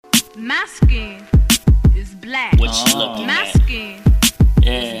My skin is black. What you looking My at? skin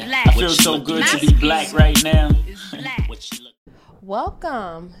Yeah, is black. I feel so good to be black right now. is black. What you look-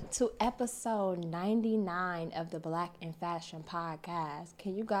 Welcome to episode 99 of the Black in Fashion podcast.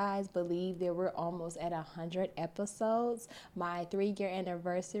 Can you guys believe that we're almost at 100 episodes? My 3-year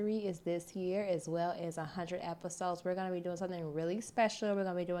anniversary is this year, as well as 100 episodes. We're going to be doing something really special. We're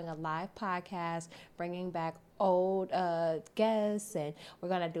going to be doing a live podcast, bringing back old guests, and we're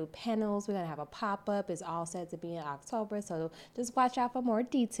going to do panels. We're going to have a pop-up. It's all set to be in October, so just watch out for more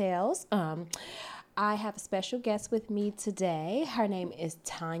details. I have a special guest with me today. Her name is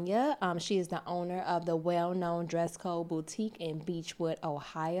Tanya. She is the owner of the well-known Dress Code Boutique in Beechwood,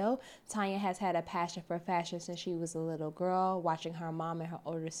 Ohio. Tanya has had a passion for fashion since she was a little girl, watching her mom and her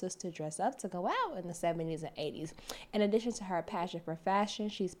older sister dress up to go out in the 70s and 80s. In addition to her passion for fashion,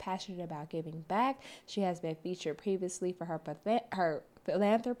 she's passionate about giving back. She has been featured previously for her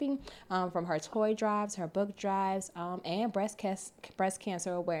philanthropy, from her toy drives, her book drives, and breast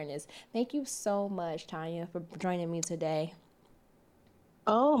cancer awareness. Thank you so much, Tanya, for joining me today.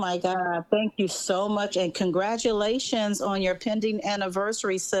 Oh my God. Thank you so much. And congratulations on your pending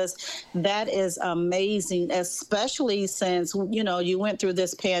anniversary, sis. That is amazing, especially since, you went through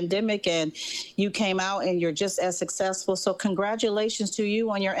this pandemic and you came out and you're just as successful. So congratulations to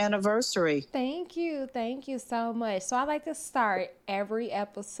you on your anniversary. Thank you. Thank you so much. So I like to start every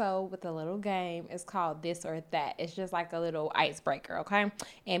episode with a little game. It's called This or That. It's just like a little icebreaker, okay?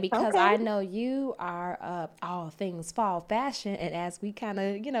 And because I know you are all things fall fashion, and as we kind of,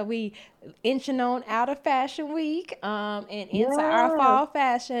 we inching on out of fashion week and into our fall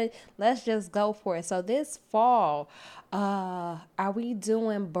fashion, let's just go for it. So this fall, are we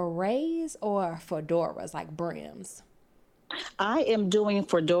doing berets or fedoras, like brims? I am doing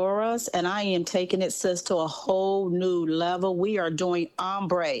fedoras, and I am taking it, sis, to a whole new level. We are doing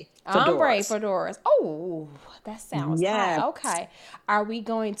ombre fedoras. Oh, that sounds Yes. hot. Okay. Are we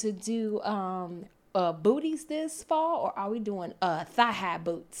going to do booties this fall, or are we doing thigh-high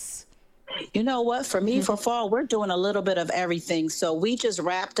boots? You know what? For me, for fall, we're doing a little bit of everything. So we just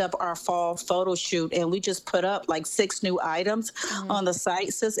wrapped up our fall photo shoot, and we just put up like 6 new items on the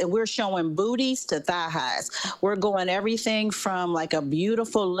site, sis, and we're showing booties to thigh highs. We're going everything from like a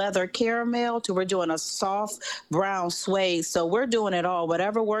beautiful leather caramel to we're doing a soft brown suede. So we're doing it all,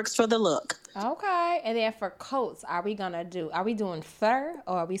 whatever works for the look. Okay. And then for coats, are we doing fur,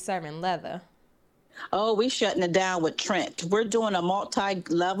 or are we serving leather? Oh, we shutting it down with Trent. We're doing a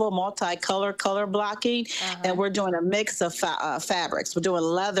multi-level, multi-color color blocking, and we're doing a mix of fabrics. We're doing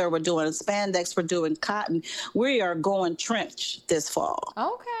leather, we're doing spandex, we're doing cotton. We are going trench this fall.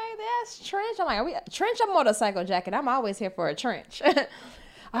 Okay, that's trench. I'm like, trench or motorcycle jacket? I'm always here for a trench.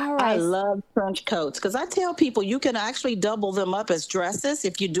 All right. I love trench coats because I tell people you can actually double them up as dresses.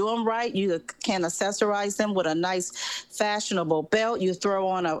 If you do them right, you can accessorize them with a nice fashionable belt. You throw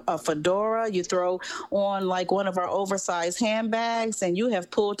on a fedora, you throw on like one of our oversized handbags, and you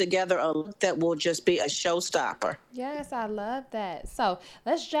have pulled together a look that will just be a showstopper. Yes, I love that. So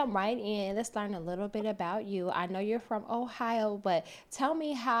let's jump right in. Let's learn a little bit about you. I know you're from Ohio, but tell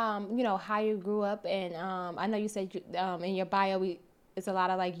me how you grew up. And I know you said in your bio, it's a lot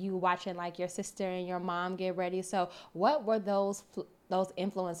of like you watching like your sister and your mom get ready. So what were those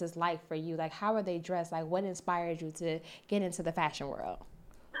influences like for you? Like, how were they dressed? Like, what inspired you to get into the fashion world?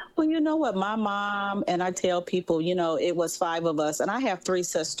 Well, you know what? My mom, and I tell people, it was 5 of us, and I have 3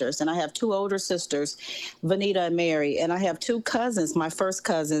 sisters, and I have 2 older sisters, Vanita and Mary, and I have 2 cousins, my first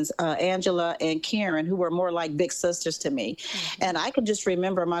cousins, Angela and Karen, who were more like big sisters to me. And I can just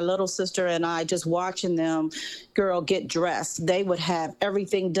remember my little sister and I just watching them, get dressed. They would have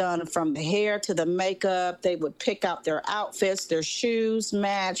everything done from the hair to the makeup. They would pick out their outfits, their shoes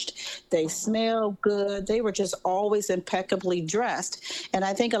matched. They smelled good. They were just always impeccably dressed. And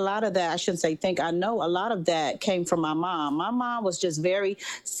I think a lot of that, I know a lot of that came from my mom. My mom was just very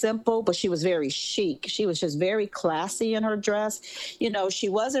simple, but she was very chic. She was just very classy in her dress. She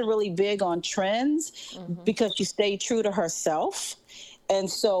wasn't really big on trends because she stayed true to herself. And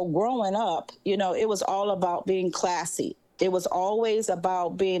so growing up, it was all about being classy. It was always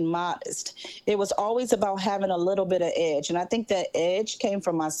about being modest. It was always about having a little bit of edge. And I think that edge came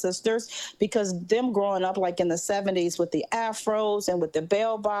from my sisters because them growing up like in the 70s with the afros and with the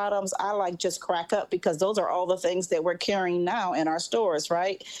bell bottoms, I like just crack up because those are all the things that we're carrying now in our stores,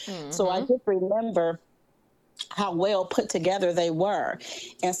 right? So I just remember how well put together they were.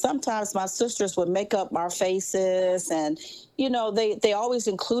 And sometimes my sisters would make up our faces, and they always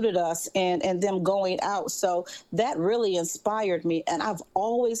included us in them going out. So that really inspired me, and I've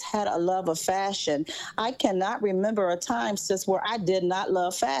always had a love of fashion. I cannot remember a time since where I did not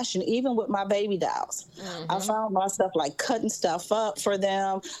love fashion, even with my baby dolls. I found myself like cutting stuff up for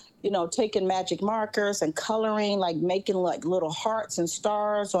them, taking magic markers and coloring, like making like little hearts and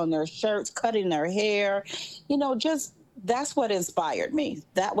stars on their shirts, cutting their hair, just that's what inspired me.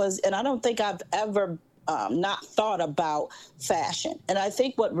 And I don't think I've ever not thought about fashion. And I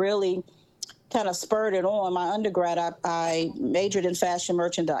think what really kind of spurred it on, my undergrad, I majored in fashion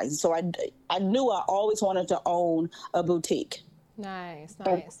merchandising. So I knew I always wanted to own a boutique. Nice.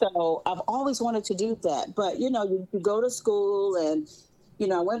 And so I've always wanted to do that. But, you go to school and,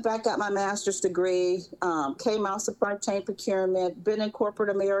 I went back, got my master's degree, came out supply chain procurement, been in corporate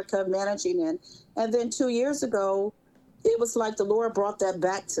America, managing it. And then 2 years ago, it was like the Lord brought that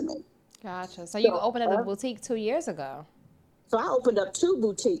back to me. Gotcha. So you opened up a boutique 2 years ago. So I opened up 2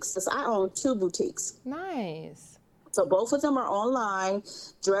 boutiques. I own 2 boutiques. Nice. So both of them are online.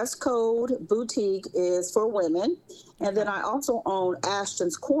 Dress Code Boutique is for women. And then I also own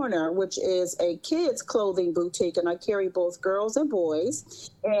Ashton's Corner, which is a kids' clothing boutique, and I carry both girls and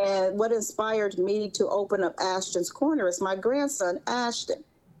boys. And what inspired me to open up Ashton's Corner is my grandson, Ashton.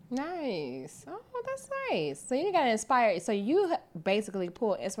 Nice. Oh, that's nice. So you got inspired. So you basically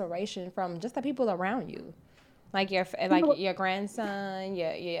pull inspiration from just the people around you. Like your grandson,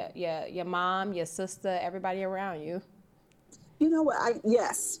 your mom, your sister, everybody around you. You know what?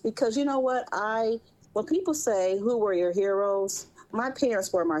 Yes, because you know what? When people say, who were your heroes? My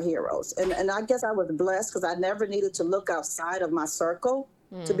parents were my heroes. And I guess I was blessed because I never needed to look outside of my circle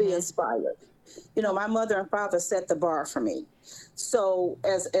to be inspired. My mother and father set the bar for me. So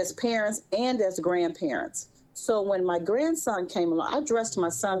as parents and as grandparents. So when my grandson came along, I dressed my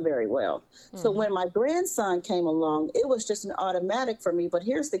son very well. So when my grandson came along, it was just an automatic for me. But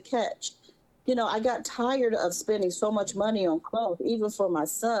here's the catch. I got tired of spending so much money on clothes, even for my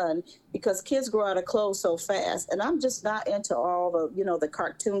son, because kids grow out of clothes so fast. And I'm just not into all the, the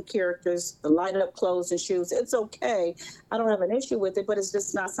cartoon characters, the light up clothes and shoes. It's okay. I don't have an issue with it, but it's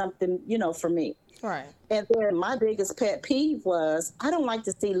just not something, for me. Right. And then my biggest pet peeve was I don't like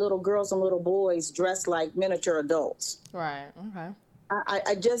to see little girls and little boys dressed like miniature adults. Right. Okay.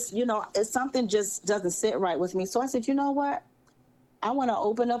 I just, it's something just doesn't sit right with me. So I said, you know what? I want to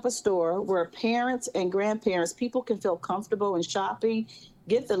open up a store where parents and grandparents, people can feel comfortable in shopping,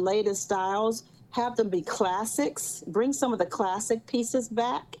 get the latest styles, have them be classics, bring some of the classic pieces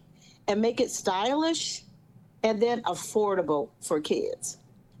back and make it stylish and then affordable for kids.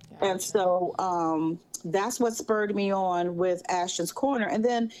 Gotcha. And so that's what spurred me on with Ashton's Corner. And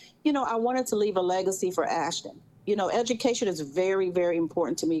then, I wanted to leave a legacy for Ashton. Education is very, very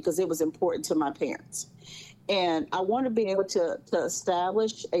important to me because it was important to my parents. And I want to be able to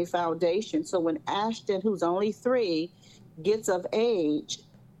establish a foundation. So when Ashton, who's only 3, gets of age,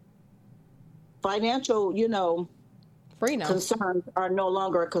 financial, freedom concerns are no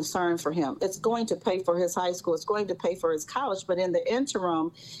longer a concern for him. It's going to pay for his high school. It's going to pay for his college. But in the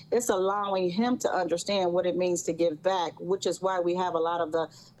interim, it's allowing him to understand what it means to give back, which is why we have a lot of the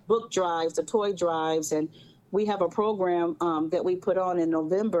book drives, the toy drives, and we have a program that we put on in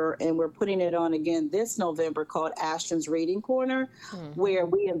November, and we're putting it on again this November called Ashton's Reading Corner, where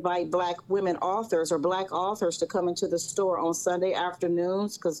we invite Black women authors or Black authors to come into the store on Sunday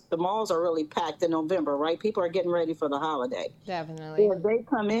afternoons because the malls are really packed in November, right? People are getting ready for the holiday. Definitely. And they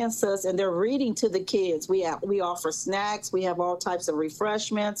come in, sis, and they're reading to the kids. We offer snacks. We have all types of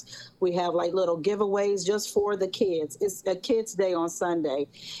refreshments. We have like little giveaways just for the kids. It's a kids' day on Sunday.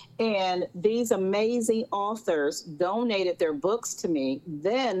 And these amazing authors donated their books to me.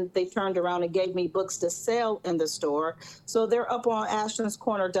 Then they turned around and gave me books to sell in the store. So they're up on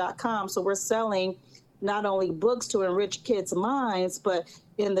ashtonscorner.com. So we're selling not only books to enrich kids' minds, but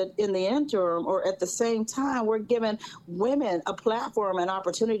in the interim or at the same time, we're giving women a platform and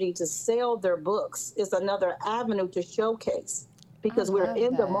opportunity to sell their books. It's another avenue to showcase because we're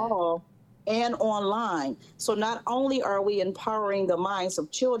in the mall and online. So not only are we empowering the minds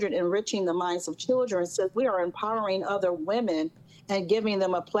of children, enriching the minds of children, so we are empowering other women and giving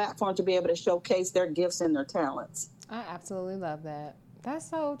them a platform to be able to showcase their gifts and their talents. I absolutely love that. That's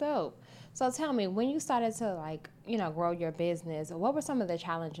so dope. So tell me, when you started to grow your business, what were some of the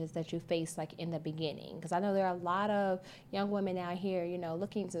challenges that you faced in the beginning? Because I know there are a lot of young women out here,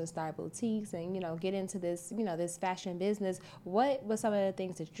 looking to start boutiques and, get into this, this fashion business. What were some of the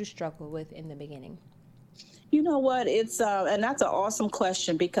things that you struggled with in the beginning? You know what? It's and that's an awesome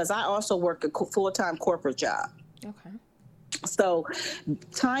question because I also work a full-time corporate job. Okay. So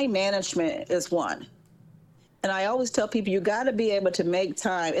time management is one. And I always tell people you got to be able to make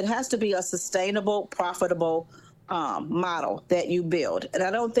time. It has to be a sustainable, profitable model that you build. And I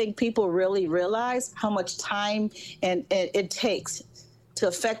don't think people really realize how much time and it takes to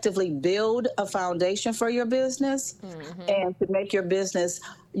effectively build a foundation for your business and to make your business,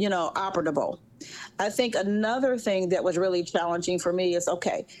 operable. I think another thing that was really challenging for me is,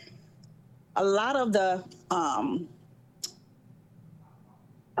 okay, a lot of the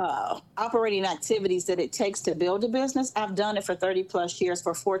operating activities that it takes to build a business, I've done it for 30 plus years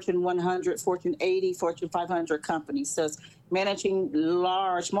for Fortune 100, Fortune 80, Fortune 500 companies. So it's managing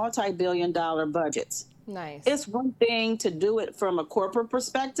large multi-billion dollar budgets. Nice. It's one thing to do it from a corporate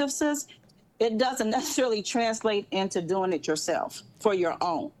perspective, sis. It doesn't necessarily translate into doing it yourself for your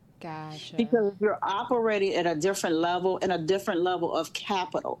own. Gotcha. Because you're operating at a different level and a different level of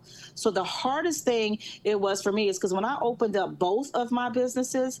capital. So the hardest thing it was for me is because when I opened up both of my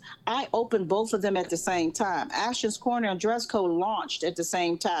businesses, I opened both of them at the same time. Ashton's Corner and Dress Code launched at the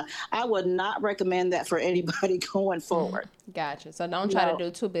same time. I would not recommend that for anybody going forward. Gotcha. So don't try to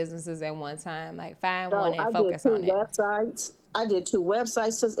do two businesses at one time. Like find one and focus on it. I did two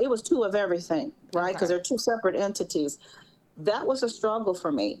websites. It was two of everything, right? Because they're two separate entities. That was a struggle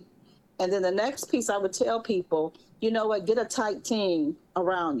for me. And then the next piece I would tell people, you know what, get a tight team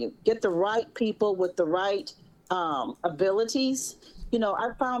around you. Get the right people with the right abilities. I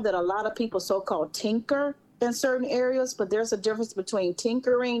found that a lot of people so-called tinker in certain areas, but there's a difference between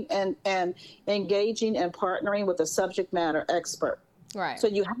tinkering and engaging and partnering with a subject matter expert. Right. So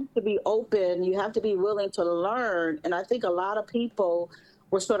you have to be open. You have to be willing to learn. And I think a lot of people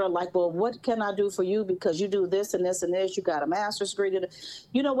were sort of like, well, what can I do for you? Because you do this and this and this. You got a master's degree.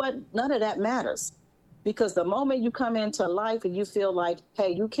 You know what? None of that matters. Because the moment you come into life and you feel like,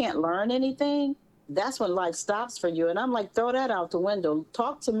 hey, you can't learn anything, that's when life stops for you. And I'm like, throw that out the window.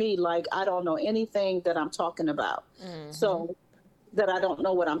 Talk to me like I don't know anything that I'm talking about. So that I don't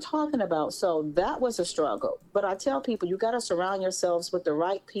know what I'm talking about. So that was a struggle. But I tell people, you got to surround yourselves with the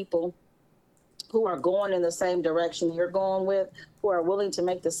right people who are going in the same direction you're going with, who are willing to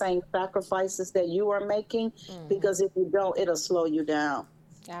make the same sacrifices that you are making, because if you don't, it'll slow you down.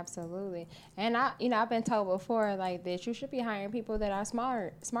 Absolutely. And I've been told before, like, that you should be hiring people that are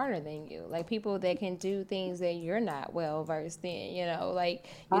smarter than you, like people that can do things that you're not well versed in, like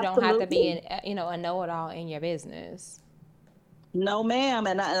you don't have to be a know-it-all in your business. No, ma'am.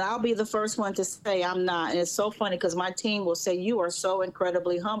 And I'll be the first one to say I'm not. And it's so funny because my team will say, you are so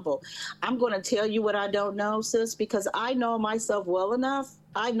incredibly humble. I'm going to tell you what I don't know, sis, because I know myself well enough.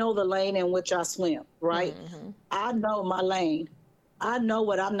 I know the lane in which I swim, right? I know my lane. I know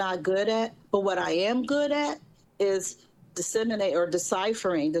what I'm not good at, but what I am good at is discerning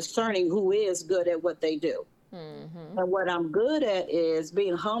who is good at what they do. And what I'm good at is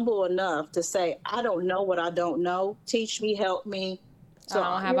being humble enough to say, I don't know what I don't know. Teach me, help me. So I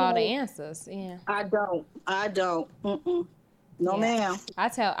don't have all the answers. Yeah. I don't. No, ma'am. I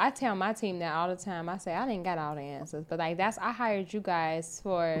tell my team that all the time. I say, I didn't got all the answers, but like I hired you guys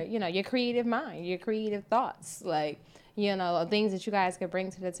for, your creative mind, your creative thoughts, like, things that you guys can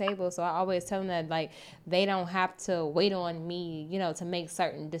bring to the table. So I always tell them that, like, they don't have to wait on me, to make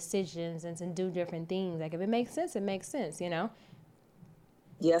certain decisions and to do different things. Like, if it makes sense, it makes sense,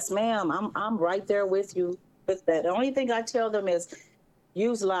 Yes, ma'am. I'm right there with you with that. The only thing I tell them is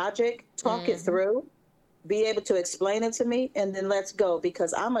use logic, talk it through, be able to explain it to me, and then let's go,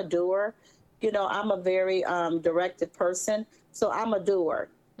 because I'm a doer. I'm a very directed person, so I'm a doer.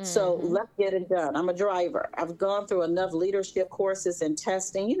 So let's get it done. I'm a driver. I've gone through enough leadership courses and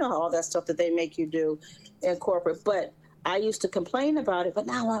testing, all that stuff that they make you do in corporate. But I used to complain about it, but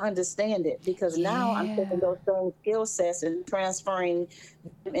now I understand it, because now I'm taking those same skill sets and transferring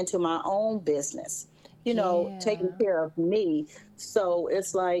them into my own business, taking care of me. So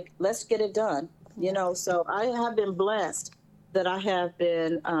it's like, let's get it done, So I have been blessed that I have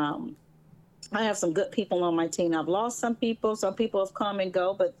been I have some good people on my team. I've lost some people. Some people have come and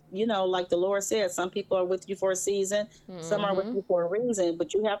go. But, like the Lord said, some people are with you for a season. Some are with you for a reason.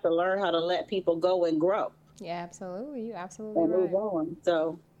 But you have to learn how to let people go and grow. Yeah, absolutely. You're absolutely and right. move on.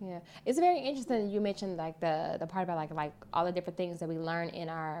 So yeah, it's very interesting. You mentioned like the part about like all the different things that we learn in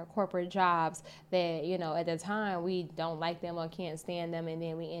our corporate jobs that at the time we don't like them or can't stand them, and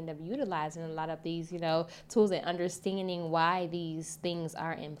then we end up utilizing a lot of these tools and understanding why these things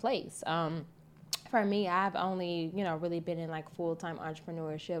are in place. For me, I've only, really been in like full-time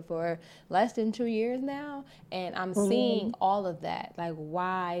entrepreneurship for less than 2 years now. And I'm seeing all of that, like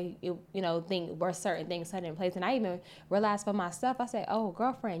why, where certain things set in place. And I even realized for myself, I said, oh,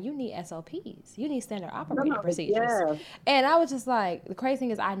 girlfriend, you need SOPs. You need standard operating procedures. Yeah. And I was just like, the crazy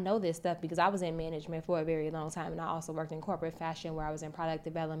thing is I know this stuff because I was in management for a very long time. And I also worked in corporate fashion where I was in product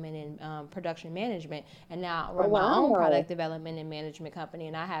development and production management. And now I run my own product development and management company.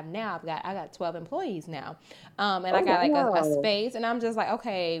 And I got 12 employees now, and I got like a space, and I'm just like,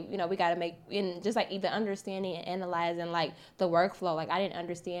 okay, we got to make, and just like even understanding and analyzing like the workflow. Like I didn't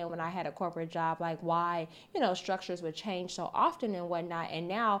understand when I had a corporate job, like why structures would change so often and whatnot, and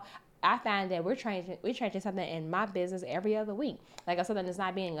now I find that we're changing something in my business every other week. Like if something is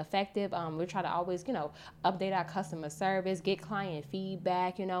not being effective, we try to always, update our customer service, get client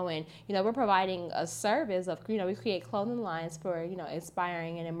feedback, and, we're providing a service of, we create clothing lines for,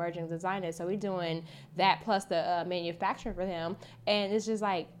 inspiring and emerging designers. So we're doing that plus the manufacturing for them. And it's just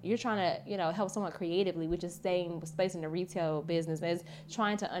like, you're trying to, help someone creatively, which is staying in the retail business, is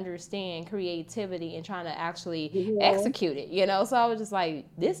trying to understand creativity and trying to actually execute it, So I was just like,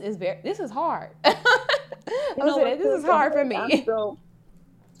 this is hard. This is hard for me.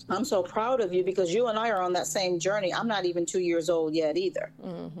 I'm so proud of you because you and I are on that same journey. I'm not even 2 years old yet either.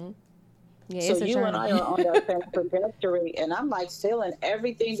 Mm-hmm. Yeah, so you and I are on that same trajectory, and I'm like feeling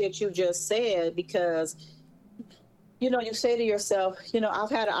everything that you just said because, you say to yourself, I've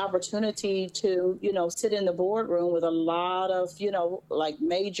had an opportunity to, sit in the boardroom with a lot of, like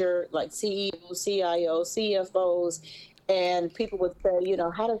major, like CEOs, CIOs, CFOs. And people would say,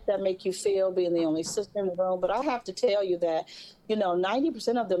 how does that make you feel being the only sister in the room? But I have to tell you that,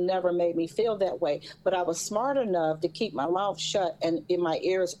 90% of them never made me feel that way. But I was smart enough to keep my mouth shut and my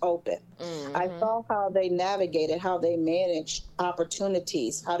ears open. Mm-hmm. I saw how they navigated, how they managed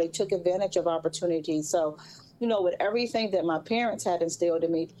opportunities, how they took advantage of opportunities. So, with everything that my parents had instilled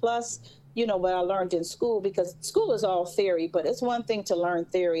in me, plus, what I learned in school, because school is all theory, but it's one thing to learn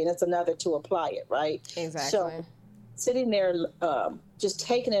theory and it's another to apply it, right? Exactly. So, sitting there just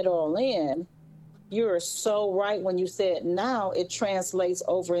taking it all in, you're so right when you said now it translates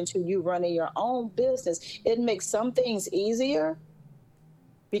over into you running your own business. It makes some things easier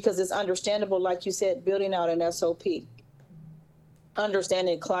because it's understandable, like you said, building out an SOP,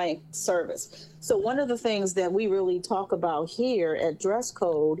 understanding client service. So one of the things that we really talk about here at Dress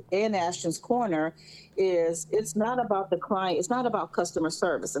Code and Ashton's Corner is it's not about the client, it's not about customer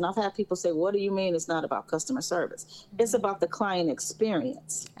service. And I've had people say, what do you mean it's not about customer service? It's about the client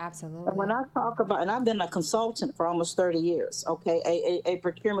experience. Absolutely. And when I talk about, and I've been a consultant for almost 30 years, okay, a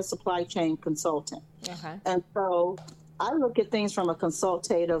procurement supply chain consultant. Okay. And so I look at things from a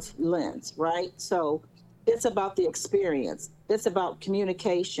consultative lens, right? So it's about the experience. It's about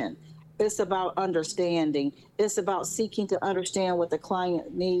communication. It's about understanding. It's about seeking to understand what the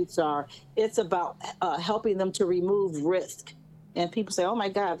client needs are. It's about helping them to remove risk. And people say, oh my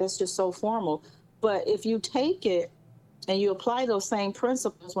God, that's just so formal. But if you take it and you apply those same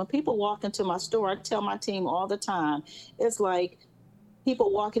principles, when people walk into my store, I tell my team all the time, it's like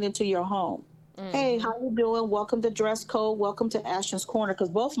people walking into your home. Mm-hmm. Hey, how you doing? Welcome to Dress Code. Welcome to Ashton's Corner. Because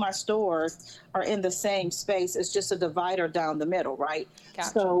both my stores are in the same space. It's just a divider down the middle, right? Gotcha.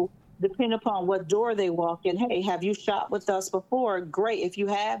 So depending upon what door they walk in, hey, have you shopped with us before? Great. If you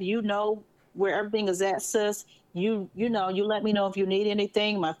have, where everything is at, sis. You let me know if you need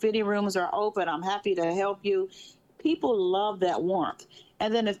anything. My fitting rooms are open. I'm happy to help you. People love that warmth.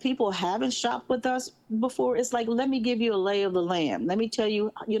 And then if people haven't shopped with us before, it's like, let me give you a lay of the land. Let me tell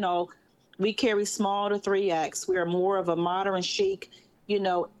you, we carry small to 3X. We are more of a modern chic, a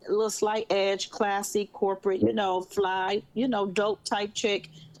little slight edge, classy, corporate, fly, dope type chick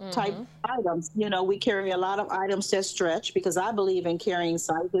type items. We carry a lot of items that stretch because I believe in carrying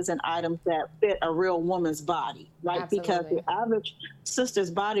sizes and items that fit a real woman's body, right? Absolutely. Because the average sister's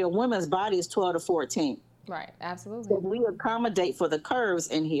body or woman's body is 12 to 14. Right, absolutely. So we accommodate for the curves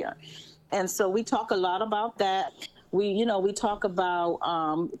in here. And so we talk a lot about that. We talk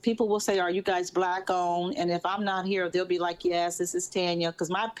about, people will say, are you guys Black owned? And if I'm not here, they'll be like, yes, this is Tanya. Because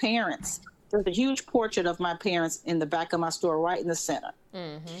my parents, there's a huge portrait of my parents in the back of my store, right in the center.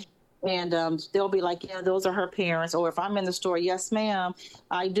 Mm-hmm. And they'll be like, yeah, those are her parents. Or if I'm in the store, yes, ma'am,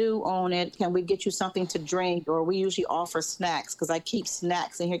 I do own it. Can we get you something to drink? Or we usually offer snacks because I keep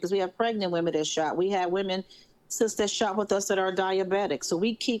snacks in here because we have pregnant women that shop. We have women since that shop with us that are diabetic. So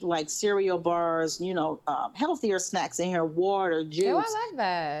we keep like cereal bars, healthier snacks in here, water, juice. Oh, I like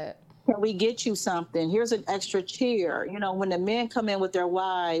that. Can we get you something? Here's an extra chair. When the men come in with their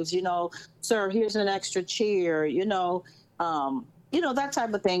wives, sir, here's an extra chair, that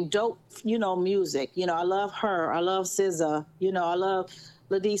type of thing. Dope, music. I love her. I love SZA. I love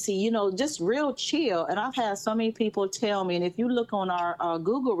Ladisi. Just real chill. And I've had so many people tell me, and if you look on our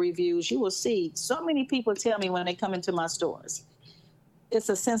Google reviews, you will see so many people tell me when they come into my stores. It's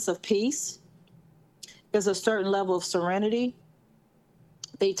a sense of peace. There's a certain level of serenity.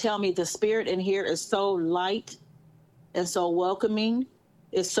 They tell me the spirit in here is so light and so welcoming.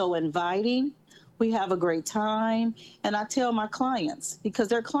 It's so inviting. We have a great time. And I tell my clients, because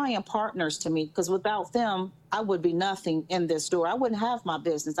they're client partners to me, because without them, I would be nothing in this store. I wouldn't have my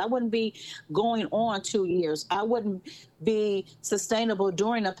business. I wouldn't be going on 2 years. I wouldn't be sustainable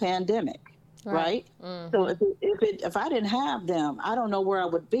during a pandemic, right? Mm-hmm. So if I didn't have them, I don't know where I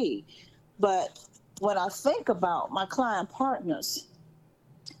would be. But when I think about my client partners,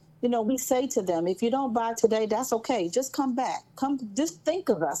 we say to them, if you don't buy today, that's okay. Just come back. Just think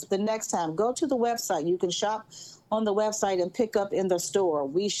of us the next time. Go to the website. You can shop on the website and pick up in the store.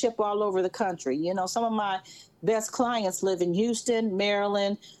 We ship all over the country. Some of my best clients live in Houston,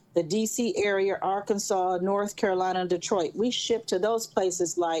 Maryland, the D.C. area, Arkansas, North Carolina, and Detroit. We ship to those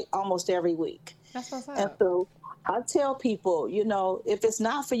places like almost every week. That's what's up. And so I tell people, if it's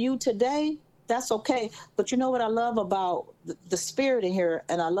not for you today, that's okay. But you know what I love about the spirit in here,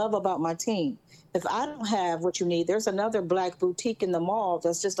 and I love about my team? If I don't have what you need, there's another Black boutique in the mall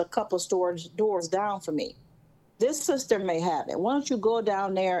that's just a couple doors down from me. This sister may have it. Why don't you go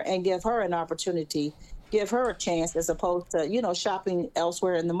down there and give her an opportunity, give her a chance, as opposed to, shopping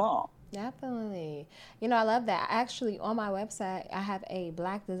elsewhere in the mall. Definitely. I love that. Actually, on my website, I have a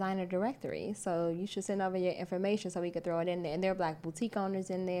Black designer directory. So you should send over your information so we could throw it in there. And there are Black boutique owners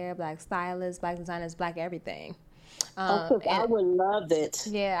in there, Black stylists, Black designers, Black everything. I would love it.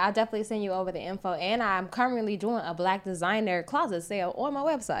 Yeah, I'll definitely send you over the info. And I'm currently doing a Black designer closet sale on my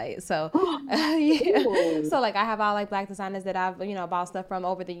website. So, yeah. So, I have all, Black designers that I've, bought stuff from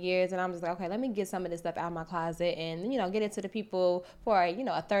over the years. And I'm just like, okay, let me get some of this stuff out of my closet and, get it to the people for,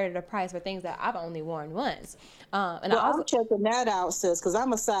 a third of the price for things that I've only worn once. And I'm checking that out, sis, because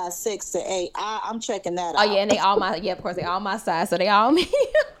I'm a size 6 to 8. I'm checking that out. Oh, yeah, and they all my, of course, they all my size, so they all me.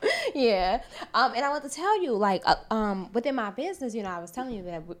 Yeah. And I want to tell you, within my business, I was telling you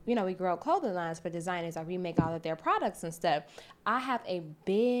that, we grow clothing lines for designers. I remake all of their products and stuff. I have a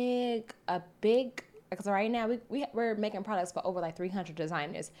big, because right now we're making products for over 300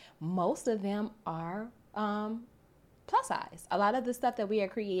 designers. Most of them are plus size. A lot of the stuff that we are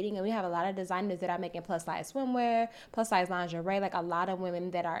creating, and we have a lot of designers that are making plus size swimwear, plus size lingerie. A lot of women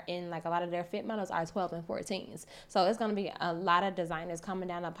that are in a lot of their fit models are 12 and 14s. So it's going to be a lot of designers coming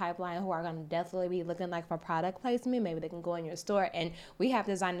down the pipeline who are going to definitely be looking for product placement. Maybe they can go in your store, and we have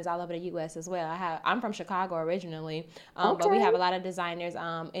designers all over the U.S. as well. I'm from Chicago originally, but we have a lot of designers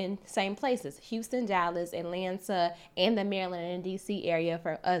in same places: Houston, Dallas, Atlanta, and the Maryland and D.C. area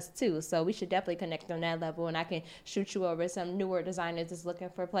for us too. So we should definitely connect on that level, and I can shoot you over some newer designers that's looking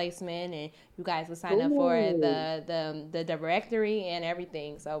for placement, and you guys will sign up for the directory and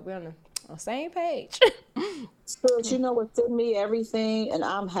everything. So we're on the same page. So within me, everything, and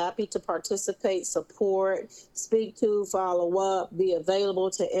I'm happy to participate, support, speak to, follow up, be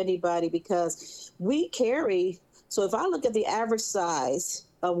available to anybody, because we carry. So if I look at the average size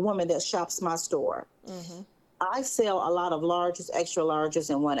of woman that shops my store, I sell a lot of larges, extra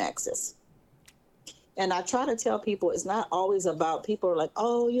larges, and 1Xs. And I try to tell people it's not always about, people are like,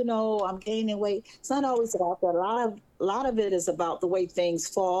 oh, I'm gaining weight. It's not always about that. A lot of it is about the way things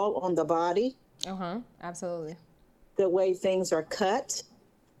fall on the body. Absolutely. The way things are cut,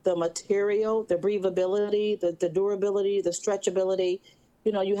 the material, the breathability, the durability, the stretchability.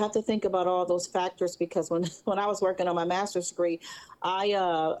 You have to think about all those factors, because when I was working on my master's degree,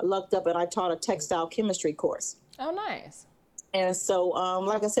 I looked up and I taught a textile chemistry course. Oh, nice. And so,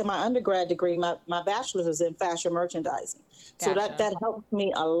 like I said, my undergrad degree, my bachelor's was in fashion merchandising. Gotcha. So that helped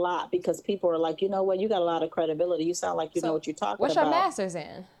me a lot, because people are like, you got a lot of credibility. You sound like you know what you're talking about. What's your master's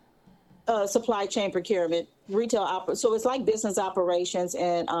in? Supply chain procurement, retail. So it's like business operations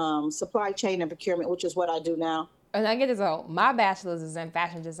and supply chain and procurement, which is what I do now. And I get this, my bachelor's is in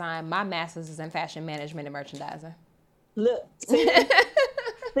fashion design. My master's is in fashion management and merchandising. Look,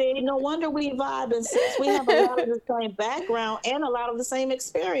 see, no wonder we vibe, and since we have a lot of the same background and a lot of the same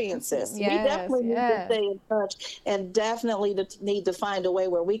experiences. Yes, we definitely need to stay in touch, and definitely need to find a way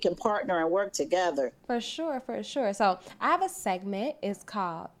where we can partner and work together. For sure. So I have a segment. It's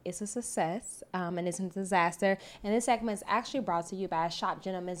called It's a Success, and It's a Disaster. And this segment is actually brought to you by Shop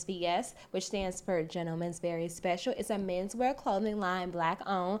Gentlemen's VS, which stands for Gentlemen's Very Special. It's a menswear clothing line, Black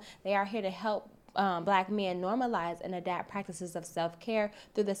owned. They are here to help Black men normalize and adapt practices of self-care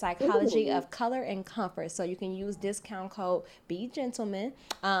through the psychology of color and comfort. So you can use discount code BeGentleman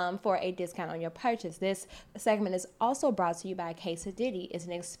for a discount on your purchase. This segment is also brought to you by Quesadilla. It's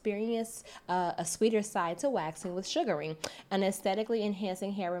an experience, a sweeter side to waxing with sugaring, an aesthetically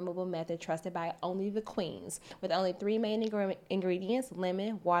enhancing hair removal method trusted by only the queens. With only 3 main ingredients,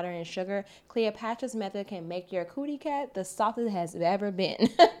 lemon, water, and sugar, Cleopatra's method can make your cootie cat the softest it has ever been.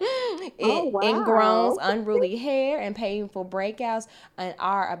 It ingrowns unruly hair and painful breakouts and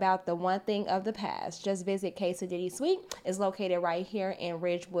are about the one thing of the past. Just visit Quesadilla Sweet. It's located right here in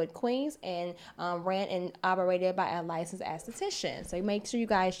Ridgewood, Queens, and ran and operated by a licensed esthetician. So make sure you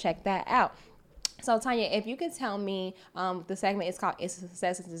guys check that out. So Tanya, if you could tell me, the segment is called "It's a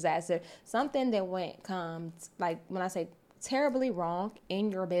Success and Disaster." Something that went like when I say terribly wrong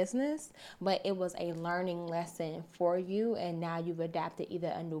in your business, but it was a learning lesson for you, and now you've adapted either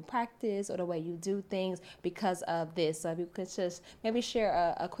a new practice or the way you do things because of this. So if you could just maybe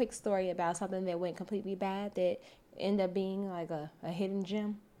share a quick story about something that went completely bad that ended up being like a hidden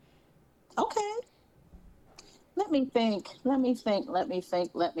gem. Okay. Let me think. Let me think. Let me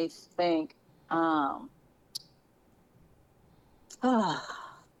think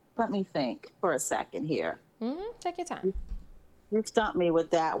for a second here. Take your time. You stumped me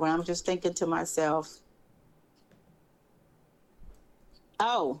with that one. I'm just thinking to myself,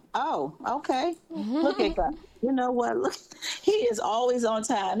 okay. Look at that. You know what? Look, he is always on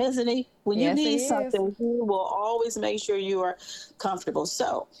time, isn't he? When you need something, he will always make sure you are comfortable.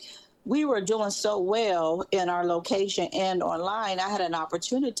 So we were doing so well in our location and online. I had an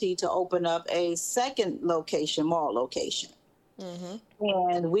opportunity to open up a second location, mall location.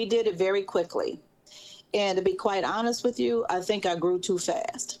 And we did it very quickly. And to be quite honest with you, I think I grew too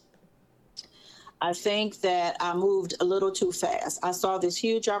fast. I think that I moved a little too fast. I saw this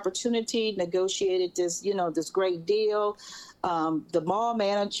huge opportunity, negotiated this, this great deal. The mall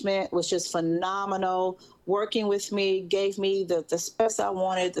management was just phenomenal, working with me, gave me the specs I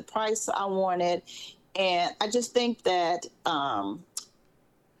wanted, the price I wanted. And I just think that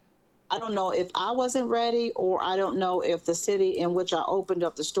I don't know if I wasn't ready, or I don't know if the city in which I opened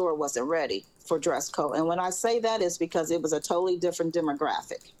up the store wasn't ready for dress code. And when I say that, is because it was a totally different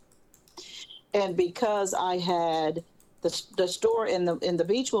demographic. And because I had the store in the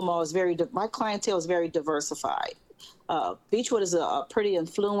Beechwood Mall is my clientele is very diversified. Beechwood is a pretty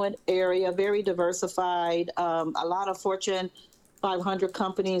affluent area, very diversified. A lot of Fortune 500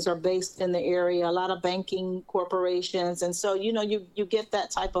 companies are based in the area, a lot of banking corporations. And so, you get that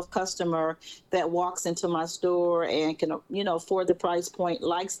type of customer that walks into my store and can, afford the price point,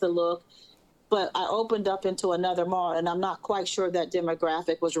 likes the look. But I opened up into another mall, and I'm not quite sure that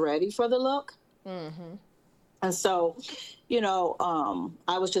demographic was ready for the look. And so,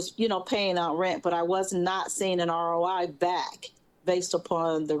 I was just, paying out rent, but I was not seeing an ROI back based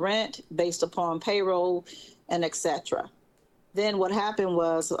upon the rent, based upon payroll, and et cetera. Then what happened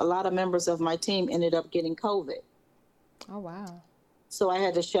was a lot of members of my team ended up getting COVID. Oh, wow. So I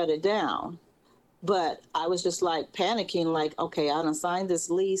had to shut it down. But I was just like panicking, like, okay, I done signed this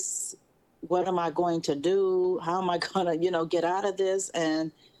lease. What am I going to do? How am I going to, get out of this?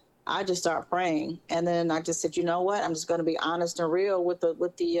 And I just started praying. And then I just said, you know what? I'm just going to be honest and real with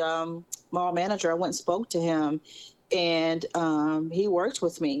the mall manager. I went and spoke to him, and he worked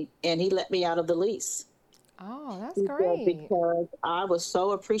with me, and he let me out of the lease. Oh, that's great. Because I was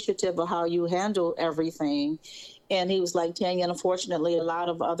so appreciative of how you handle everything. And he was like, Tanya, unfortunately, a lot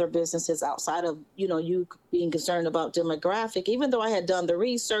of other businesses outside of, you being concerned about demographic, even though I had done the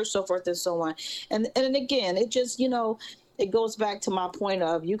research, so forth and so on. And again, it just, it goes back to my point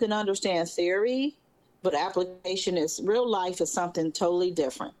of, you can understand theory, but application real life is something totally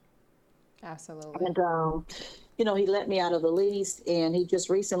different. Absolutely. And, he let me out of the lease, and he just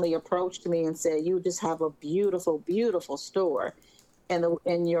recently approached me and said, you just have a beautiful, beautiful store.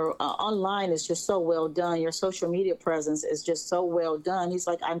 And your online is just so well done. Your social media presence is just so well done. He's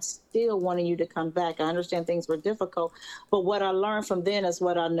like, I'm still wanting you to come back. I understand things were difficult, but what I learned from then is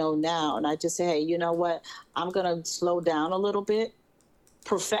what I know now. And I just say, hey, you know what? I'm going to slow down a little bit,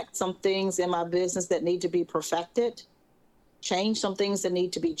 perfect some things in my business that need to be perfected, change some things that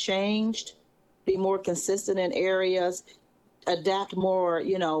need to be changed, be more consistent in areas, adapt more,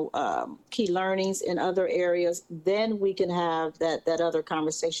 key learnings in other areas. Then we can have that other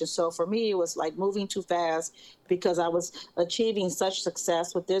conversation. So for me, it was like moving too fast because I was achieving such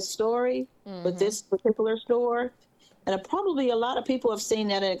success with this story, with this particular store. And probably a lot of people have seen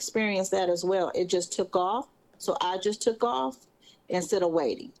that and experienced that as well. It just took off. So I just took off instead of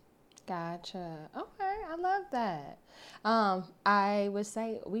waiting. Gotcha. Okay, I love that. I would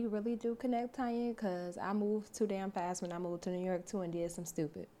say we really do connect, Tanya, because I moved too damn fast when I moved to New York too, and did some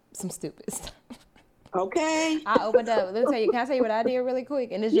stupid stuff. Okay. I opened up. Let me tell you. Can I tell you what I did really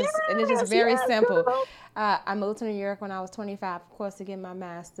quick? And it's just very simple. I moved to New York when I was 25, of course, to get my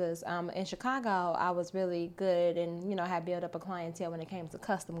master's. In Chicago, I was really good and had built up a clientele when it came to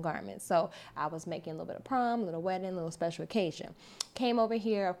custom garments. So I was making a little bit of prom, a little wedding, a little special occasion. Came over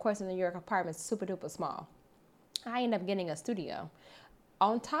here, of course, in New York, apartments super duper small. I ended up getting a studio.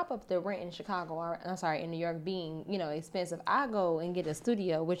 On top of the rent in Chicago, or I'm sorry, in New York being, expensive, I go and get a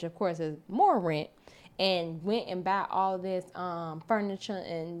studio, which of course is more rent, and went and bought all this furniture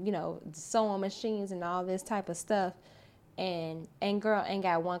and, sewing machines and all this type of stuff. And girl, ain't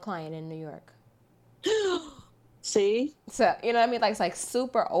got one client in New York. See? So, you know what I mean? Like, it's like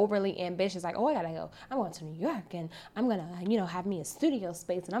super overly ambitious. Like, oh, I gotta go. I'm going to New York and I'm gonna, have me a studio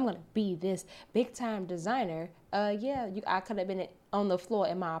space and I'm gonna be this big time designer. I could have been on the floor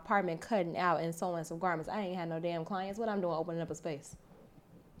in my apartment cutting out and sewing some garments. I ain't had no damn clients. What I'm doing, opening up a space.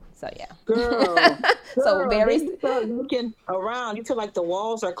 So yeah, girl. So very. Then you start looking around. You feel like the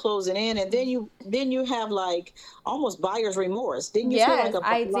walls are closing in, and then you have like almost buyer's remorse. Didn't you feel like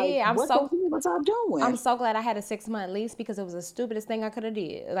I did. What's I doing? I'm so glad I had a 6-month lease because it was the stupidest thing I could have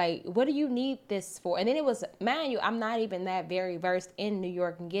did. Like, what do you need this for? And then it was, mind you, I'm not even that very versed in New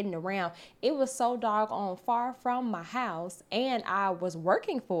York and getting around. It was so doggone far from my house, and I was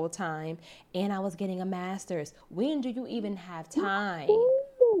working full time, and I was getting a master's. When do you even have time?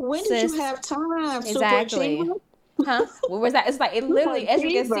 When did you have time? Exactly. Huh? What was that? It's like, it literally, as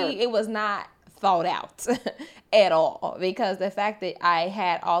you can see, it was not thought out at all, because the fact that I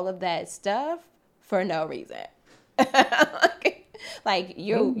had all of that stuff for no reason. Like,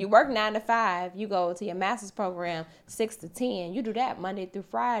 you work 9 to 5, you go to your master's program 6 to 10, you do that Monday through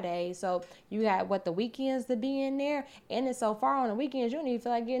Friday. So you got the weekends to be in there, and it's so far on the weekends you don't even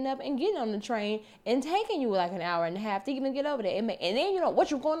feel like getting up and getting on the train and taking you like an hour and a half to even get over there. And then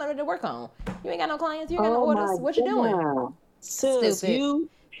what you going over to work on? You ain't got no clients, you ain't got no orders. What you doing? Sis, Stupid.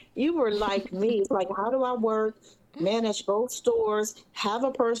 you were like me. It's like, how do I work, manage both stores, have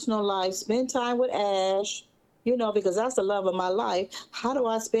a personal life, spend time with Ash? Because that's the love of my life. How do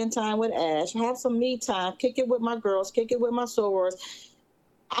I spend time with Ash? Have some me time, kick it with my girls, kick it with my sorors.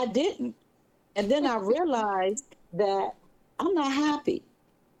 I didn't. And then I realized that I'm not happy.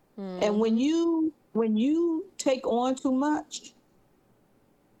 And when you take on too much,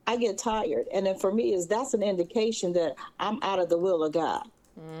 I get tired. And then for me, that's an indication that I'm out of the will of God.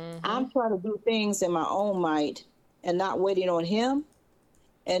 I'm trying to do things in my own might and not waiting on him,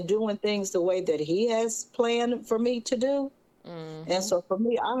 and doing things the way that he has planned for me to do. And so for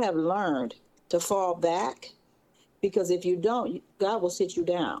me, I have learned to fall back, because if you don't, God will sit you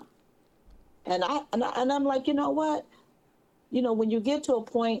down. And I'm like, you know what? When you get to a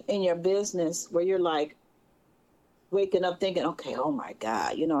point in your business where you're like waking up thinking, okay, oh my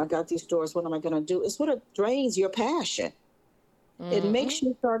God, I got these stores, what am I going to do? It's what it drains your passion. It makes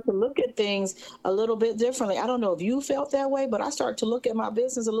you start to look at things a little bit differently. I don't know if you felt that way, but I started to look at my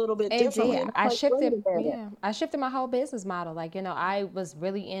business a little bit differently. Yeah, I shifted my whole business model. Like, I was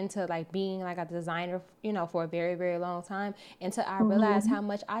really into like being like a designer, for a very, very long time, until I realized how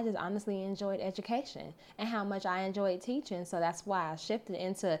much I just honestly enjoyed education and how much I enjoyed teaching. So that's why I shifted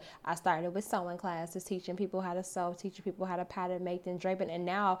I started with sewing classes, teaching people how to sew, teaching people how to pattern, make, and drape it. And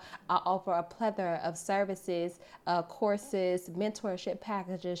now I offer a plethora of services, courses, mentorship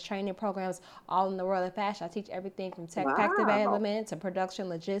packages, training programs, all in the world of fashion. I teach everything from tech development to production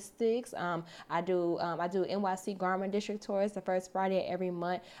logistics. I do NYC Garment District tours the first Friday of every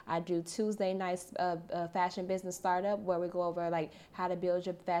month. I do Tuesday nights fashion business startup, where we go over like how to build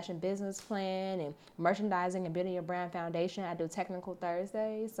your fashion business plan and merchandising and building your brand foundation. I do technical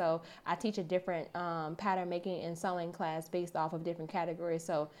Thursdays, so I teach a different pattern making and sewing class based off of different categories.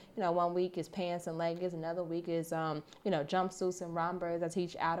 So 1 week is pants and leggings, another week is jumpsuits and rompers. I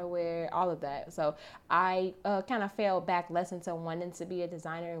teach outerwear, all of that. So I kind of fell back less into wanting to be a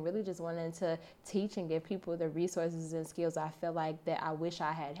designer and really just wanting to teach and give people the resources and skills I feel like that I wish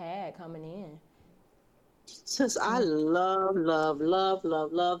I had coming in. Since I love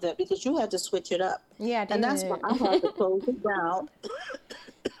that, because you had to switch it up. Yeah, I did. And that's why I had to close it down,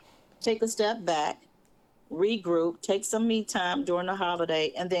 take a step back, regroup, take some me time during the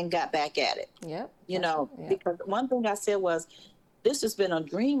holiday, and then got back at it. Yep. Because one thing I said was, this has been a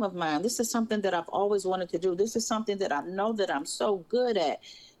dream of mine. This is something that I've always wanted to do. This is something that I know that I'm so good at.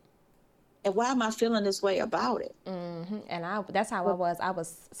 And why am I feeling this way about it? And that's how I was.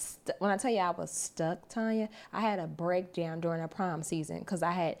 When I tell you I was stuck, Tanya, I had a breakdown during a prom season because I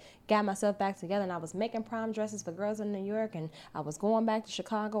had got myself back together, and I was making prom dresses for girls in New York, and I was going back to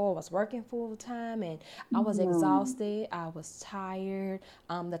Chicago. I was working full time, and I was exhausted. I was tired.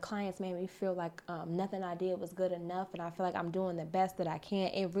 The clients made me feel like nothing I did was good enough, and I feel like I'm doing the best that I can.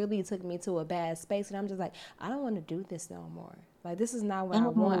 It really took me to a bad space, and I'm just like, I don't want to do this no more. Like, this is not what I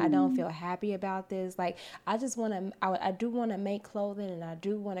want. I don't feel happy about this. Like, I just want to, I do want to make clothing, and I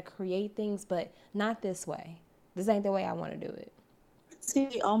do want to create things, but not this way. This ain't the way I want to do it.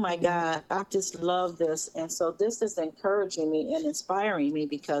 See, oh my God, I just love this. And so this is encouraging me and inspiring me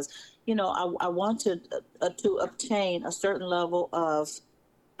because, you know, I want to obtain a certain level of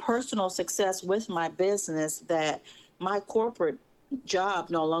personal success with my business that my corporate job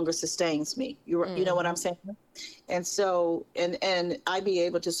no longer sustains me. You know what I'm saying? And so, and I be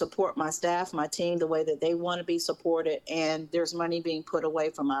able to support my staff, my team, the way that they want to be supported. And there's money being put away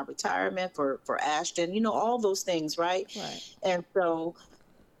for my retirement, for Ashton, you know, all those things, right? And so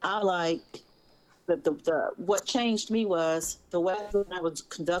I like the what changed me was the way that I was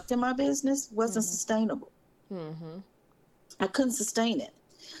conducting my business wasn't sustainable. I couldn't sustain it.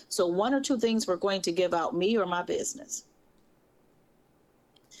 So one or two things were going to give out, me or my business.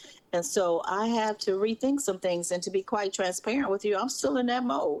 And so I have to rethink some things, and to be quite transparent with you, I'm still in that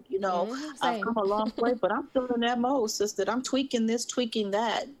mode. You know, I've come a long way, but I'm still in that mode, sister. I'm tweaking this, tweaking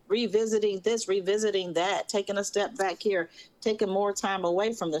that, revisiting this, revisiting that, taking a step back here, taking more time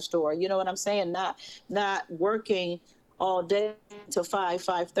away from the store. You know what I'm saying? Not working all day to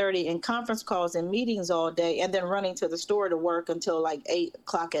 5:30 and conference calls and meetings all day, and then running to the store to work until like 8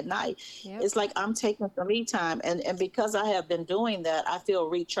 o'clock at night. It's like I'm taking some me time, and because I have been doing that, I feel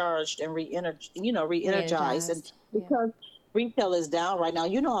recharged and re-energized. And because retail is down right now,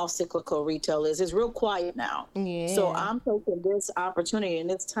 you know how cyclical retail is. It's real quiet now. So I'm taking this opportunity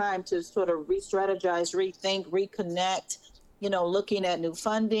and it's time to sort of re-strategize, rethink, reconnect, you know, looking at new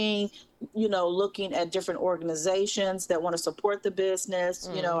funding, you know, looking at different organizations that want to support the business.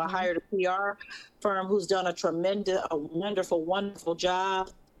 You know, I hired a PR firm who's done a wonderful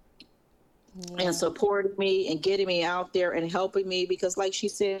job and supporting me and getting me out there and helping me because, like she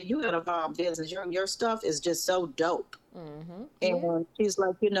said, you got a bomb business. Your stuff is just so dope. And she's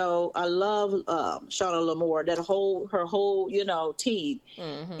like, you know, I love Shauna Lamore, her whole, you know, team.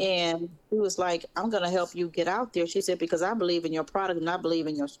 And she was like, I'm going to help you get out there. She said, because I believe in your product and I believe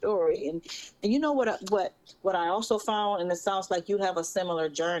in your story. And you know what I also found, and it sounds like you have a similar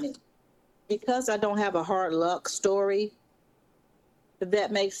journey, because I don't have a hard luck story, if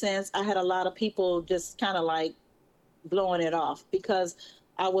that makes sense. I had a lot of people just kind of like blowing it off because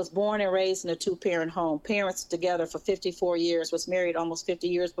I was born and raised in a two-parent home. Parents together for 54 years, was married almost 50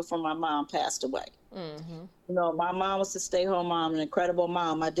 years before my mom passed away. You know, my mom was a stay-home mom, an incredible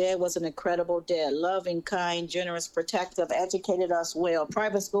mom. My dad was an incredible dad, loving, kind, generous, protective, educated us well.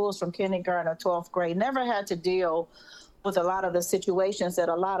 Private schools from kindergarten to 12th grade. Never had to deal with a lot of the situations that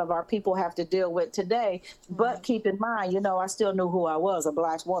a lot of our people have to deal with today. But keep in mind, you know, I still knew who I was, a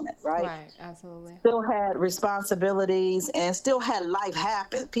Black woman, right? Right, absolutely. Still had responsibilities and still had life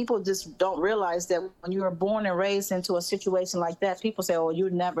happen. People just don't realize that when you are born and raised into a situation like that, people say, oh, you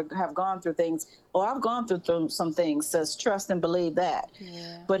never have gone through things. Oh, I've gone through some things. Says trust and believe that.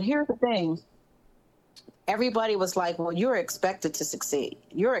 But here's the thing. Everybody was like, well, you're expected to succeed.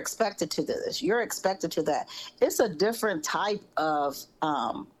 You're expected to do this. You're expected to that. It's a different type of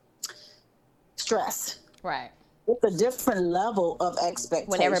stress. Right. It's a different level of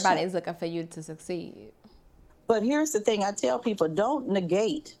expectation. When everybody's looking for you to succeed. But here's the thing. I tell people, don't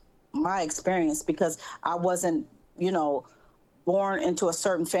negate my experience because I wasn't, you know, born into a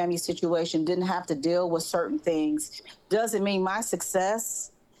certain family situation, didn't have to deal with certain things. Doesn't mean my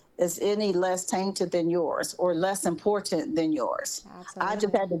success is any less tainted than yours or less important than yours. Absolutely. I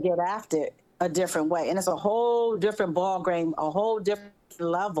just had to get after it a different way. And it's a whole different ball game, a whole different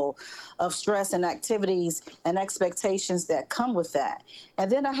level of stress and activities and expectations that come with that.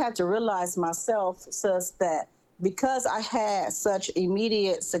 And then I had to realize myself, sis, that because I had such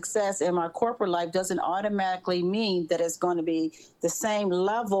immediate success in my corporate life doesn't automatically mean that it's going to be the same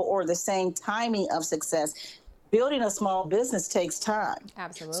level or the same timing of success. Building a small business takes time.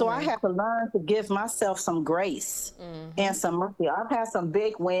 Absolutely. So I have to learn to give myself some grace and some mercy. I've had some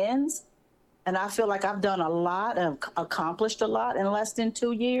big wins, and I feel like I've done a lot and accomplished a lot in less than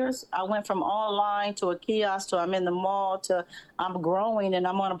 2 years. I went from online to a kiosk to I'm in the mall to I'm growing, and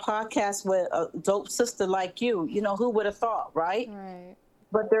I'm on a podcast with a dope sister like you. You know, who would have thought, right? Right.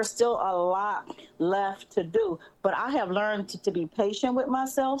 but there's still a lot left to do. But I have learned to be patient with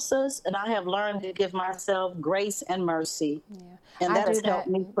myself, sis, and I have learned to give myself grace and mercy. Yeah, And I that has do helped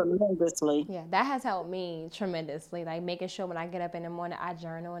that. me tremendously. Yeah, that has helped me tremendously. Like making sure when I get up in the morning, I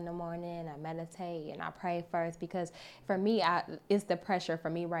journal in the morning, I meditate, and I pray first. Because for me, it's the pressure for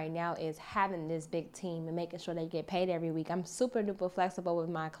me right now is having this big team and making sure they get paid every week. I'm super duper flexible with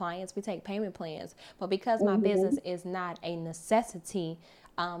my clients. We take payment plans, but because my business is not a necessity,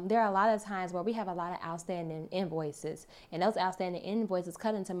 there are a lot of times where we have a lot of outstanding invoices, and those outstanding invoices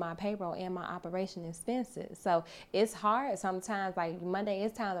cut into my payroll and my operation expenses. So it's hard sometimes. Like Monday,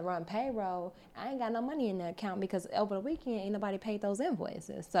 it's time to run payroll. I ain't got no money in the account because over the weekend, ain't nobody paid those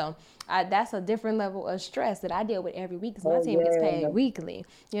invoices. So that's a different level of stress that I deal with every week because my Oh, team gets paid yeah. weekly.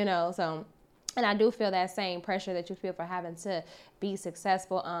 So. And I do feel that same pressure that you feel for having to be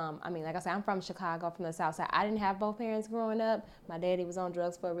successful. I mean, like I said, I'm from Chicago, from the South Side. I didn't have both parents growing up. My daddy was on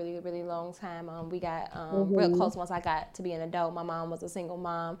drugs for a really, really long time. We got real close once I got to be an adult. My mom was a single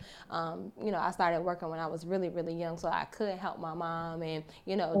mom. I started working when I was really, really young, so I could help my mom and,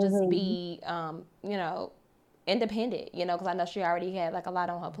 just be, independent, because I know she already had like a lot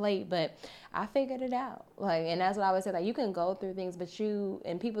on her plate, but I figured it out. Like, and that's what I always say, like, you can go through things, but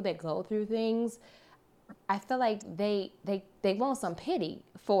people that go through things, I feel like they want some pity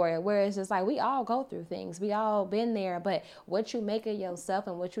for it, where it's just like we all go through things, we all been there, but what you make of yourself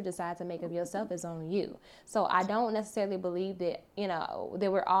and what you decide to make of yourself is on you. So I don't necessarily believe that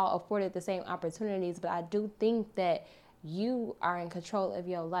that we're all afforded the same opportunities, but I do think that you are in control of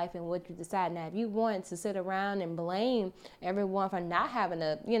your life and what you decide. Now, if you want to sit around and blame everyone for not having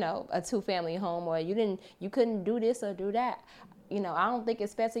a 2-family home, or you couldn't do this or do that, I don't think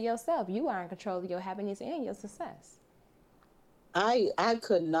it's fair to yourself. You are in control of your happiness and your success. I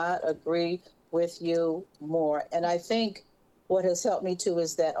could not agree with you more. And I think what has helped me too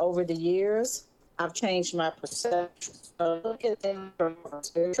is that over the years, I've changed my perception. So I look at things from a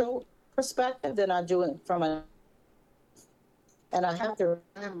spiritual perspective than I do it from a, and I have to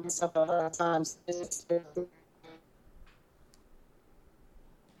remind myself a lot of times.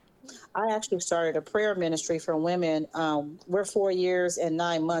 I actually started a prayer ministry for women. We're 4 years and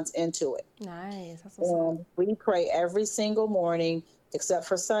 9 months into it. Nice. That's what's up. And we pray every single morning except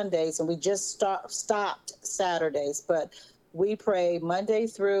for Sundays, and we just stopped Saturdays. But we pray Monday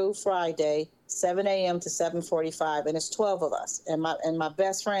through Friday, 7 a.m. to 7:45, and it's 12 of us. And my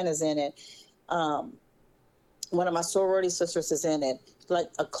best friend is in it. One of my sorority sisters is in it. Like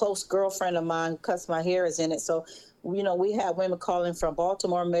a close girlfriend of mine who cuts my hair is in it. So, we have women calling from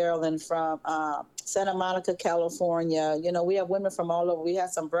Baltimore, Maryland, from Santa Monica, California. We have women from all over. We had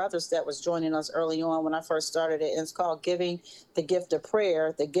some brothers that was joining us early on when I first started it. And it's called Giving the Gift of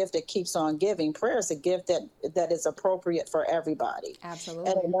Prayer, the gift that keeps on giving. Prayer is a gift that is appropriate for everybody. Absolutely.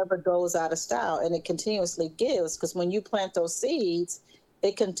 And it never goes out of style, and it continuously gives, because when you plant those seeds,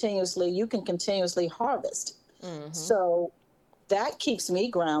 you can continuously harvest. Mm-hmm. So that keeps me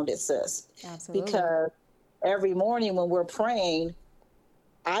grounded, sis. Absolutely. Because every morning when we're praying,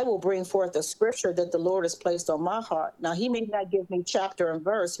 I will bring forth a scripture that the Lord has placed on my heart. Now, he may not give me chapter and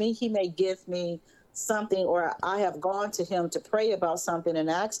verse. He may give me something, or I have gone to him to pray about something and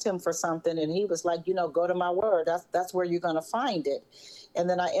asked him for something, and he was like, go to my word. That's where you're going to find it. And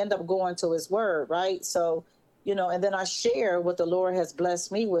then I end up going to his word, right? So, and then I share what the Lord has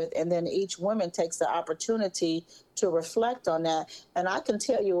blessed me with, and then each woman takes the opportunity to reflect on that. And I can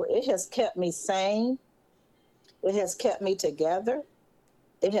tell you, it has kept me sane. It has kept me together.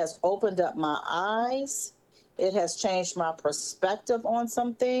 It has opened up my eyes. It has changed my perspective on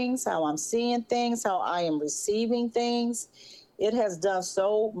some things, how I'm seeing things, how I am receiving things. It has done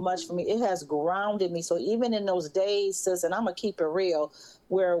so much for me. It has grounded me. So even in those days, sis, and I'm going to keep it real,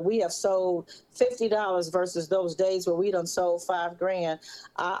 where we have sold $50 versus those days where we done sold $5,000,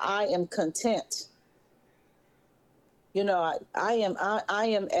 I am content. I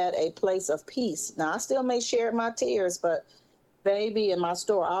am at a place of peace. Now, I still may share my tears, but baby, in my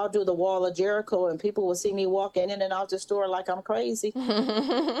store, I'll do the wall of Jericho, and people will see me walking in and out the store like I'm crazy. I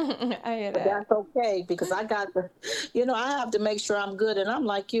hear But that. that's okay, because I got to, I have to make sure I'm good. And I'm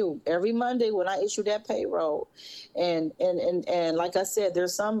like you, every Monday when I issue that payroll, and like I said,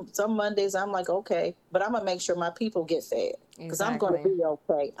 there's some Mondays I'm like, okay, but I'm gonna make sure my people get fed, because I'm going to be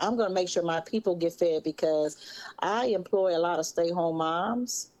okay. I'm going to make sure my people get fed, because I employ a lot of stay-home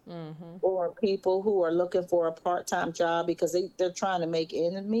moms. Mm-hmm. Or people who are looking for a part-time job because they're trying to make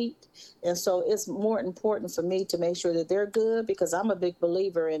ends meet. And so it's more important for me to make sure that they're good, because I'm a big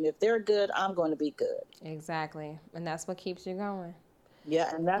believer in if they're good, I'm going to be good. Exactly. And that's what keeps you going.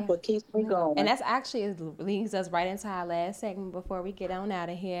 Yeah, and that's what keeps me And going. that's actually leads us right into our last segment before we get on out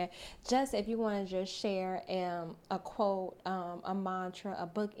of here. Just if you want to just share a quote, a mantra, a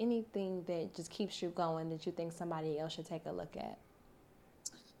book, anything that just keeps you going that you think somebody else should take a look at.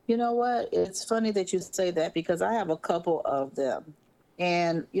 You know what? It's funny that you say that because I have a couple of them,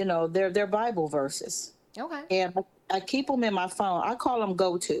 and they're Bible verses, Okay. and I keep them in my phone. I call them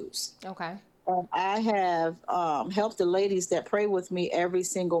go-tos. Okay. I have helped the ladies that pray with me every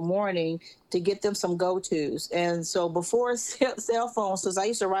single morning to get them some go-tos. And so before cell phones, because I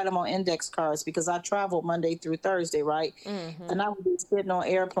used to write them on index cards because I traveled Monday through Thursday, right? Mm-hmm. And I would be sitting on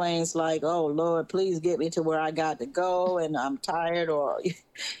airplanes like, oh, Lord, please get me to where I got to go. And I'm tired, or,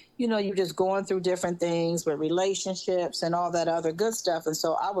 you're just going through different things with relationships and all that other good stuff. And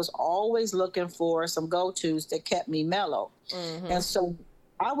so I was always looking for some go-tos that kept me mellow. Mm-hmm. And so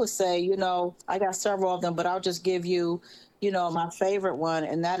I would say, I got several of them, but I'll just give you, my favorite one,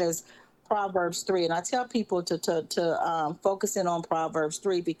 and that is Proverbs 3. And I tell people to focus in on Proverbs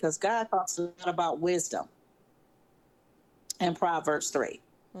 3 because God talks a lot about wisdom in Proverbs 3.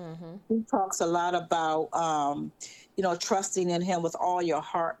 Mm-hmm. He talks a lot about, trusting in him with all your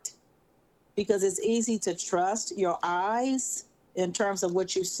heart, because it's easy to trust your eyes in terms of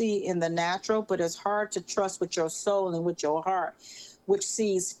what you see in the natural, but it's hard to trust with your soul and with your heart, which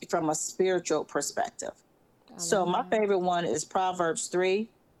sees from a spiritual perspective. So my favorite one is Proverbs 3.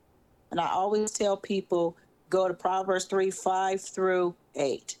 And I always tell people, go to Proverbs 3, 5 through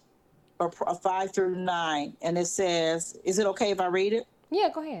 8 or 5 through 9. And it says, is it okay if I read it? Yeah,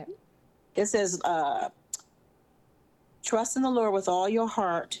 go ahead. It says, trust in the Lord with all your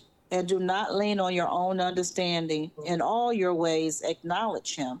heart and do not lean on your own understanding. In all your ways,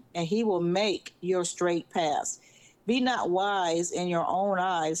 acknowledge him, and he will make your straight paths. Be not wise in your own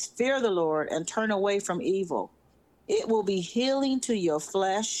eyes. Fear the Lord and turn away from evil. It will be healing to your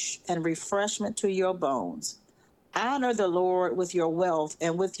flesh and refreshment to your bones. Honor the Lord with your wealth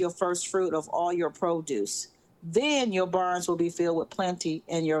and with your first fruit of all your produce. Then your barns will be filled with plenty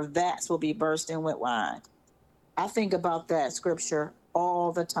and your vats will be bursting with wine. I think about that scripture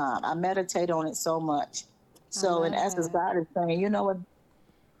all the time. I meditate on it so much. So in essence, God is saying, you know what?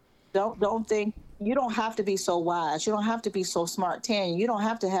 Don't think. You don't have to be so wise. You don't have to be so smart, Tanya. You don't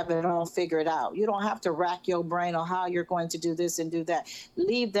have to have it all figured out. You don't have to rack your brain on how you're going to do this and do that.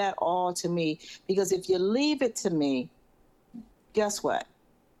 Leave that all to me. Because if you leave it to me, guess what?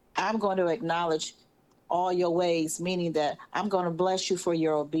 I'm going to acknowledge all your ways, meaning that I'm going to bless you for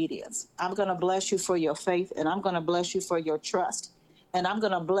your obedience. I'm going to bless you for your faith, and I'm going to bless you for your trust. And I'm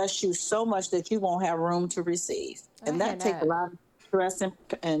going to bless you so much that you won't have room to receive. And that takes a lot of stress and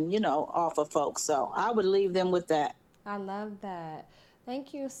off of folks. So I would leave them with that. I love that.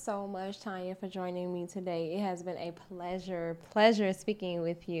 Thank you so much, Tanya, for joining me today. It has been a pleasure speaking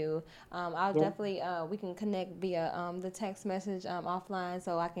with you. I'll definitely, we can connect via the text message offline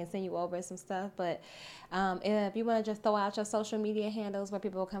so I can send you over some stuff. But if you want to just throw out your social media handles where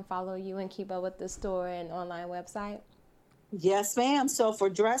people can follow you and keep up with the store and online website. Yes, ma'am. So for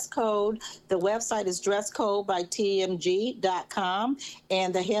Dress Code, the website is dresscodebystmg.com,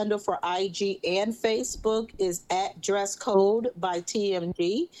 and the handle for IG and Facebook is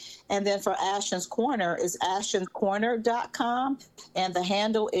 @dresscodebystmg. And then for Ashton's Corner is ashtonscorner.com, and the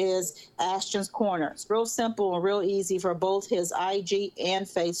handle is Ashton's Corner. It's real simple and real easy for both his IG and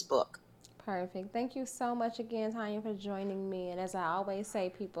Facebook. Perfect. Thank you so much again, Tanya, for joining me. And as I always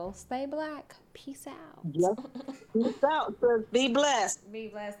say, people, stay black. Peace out. Yep. Peace out. Be blessed. Be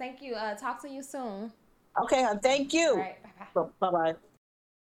blessed. Thank you. Talk to you soon. Okay, thank you. All right. Bye-bye. Bye-bye.